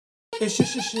It's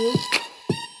just a shit.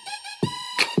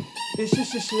 It's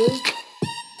just a shit.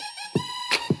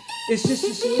 It's just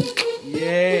a shit.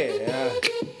 Yeah.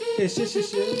 It's just a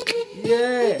shit.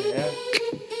 Yeah.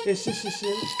 It's just a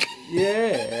shit.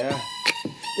 Yeah.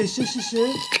 It's just a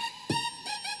shit.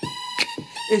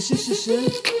 It's just a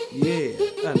shit.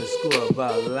 Yeah. Underscore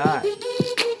about life.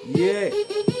 Yeah.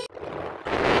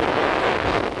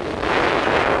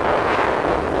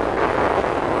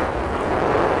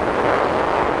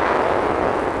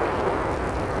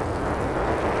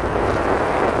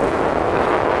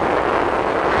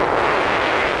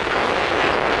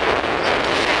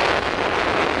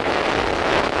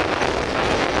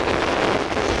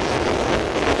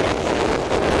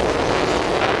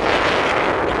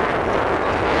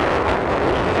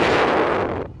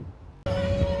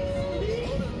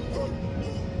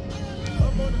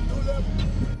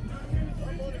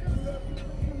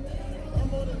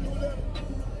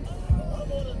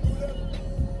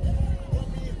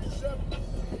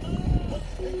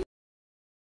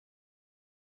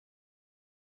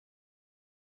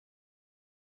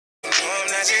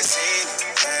 I just seen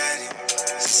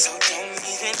it, so don't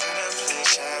even try to play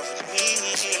shy with me.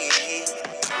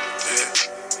 Yeah.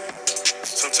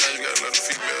 Sometimes you gotta let a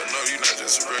female know you're not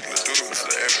just a regular dude, not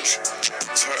the average.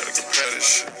 It's hard to compare this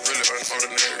shit. Really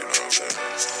unordinary, you know what I'm saying?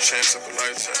 Chance of a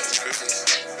lifetime, Christmas.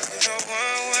 No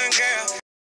one girl.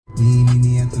 Meet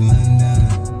me at the London.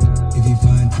 If you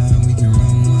find time, we can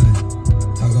run one.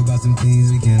 Talk about some things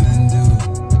we can undo.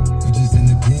 You just in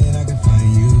the pen, I can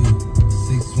find you.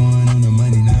 6'1" on the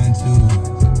money,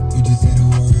 9'2". You just say the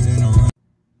word and I run.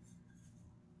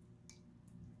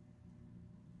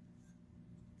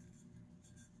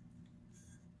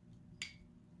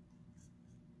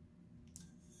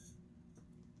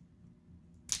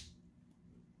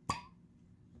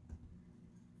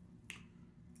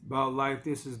 About life,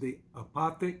 this is the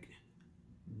Apothic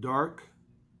Dark,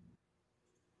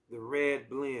 the Red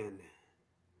Blend,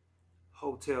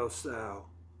 Hotel Style,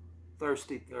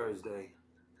 Thirsty Thursday.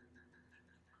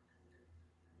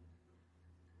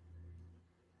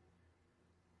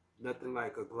 Nothing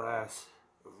like a glass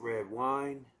of red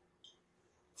wine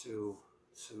to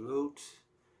salute,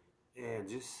 and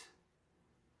just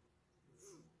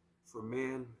for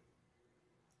men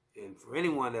and for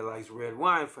anyone that likes red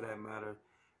wine for that matter,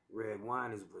 red wine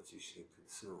is what you should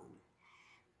consume.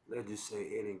 Let's just say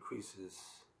it increases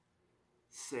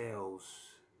sales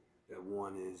that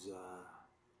one is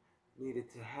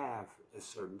needed to have at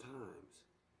certain times.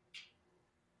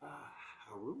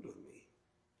 How rude of me.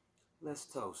 Let's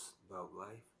toast about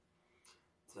life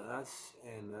to us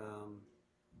and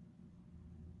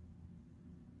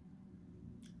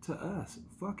to us.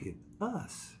 Fuck it,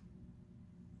 us.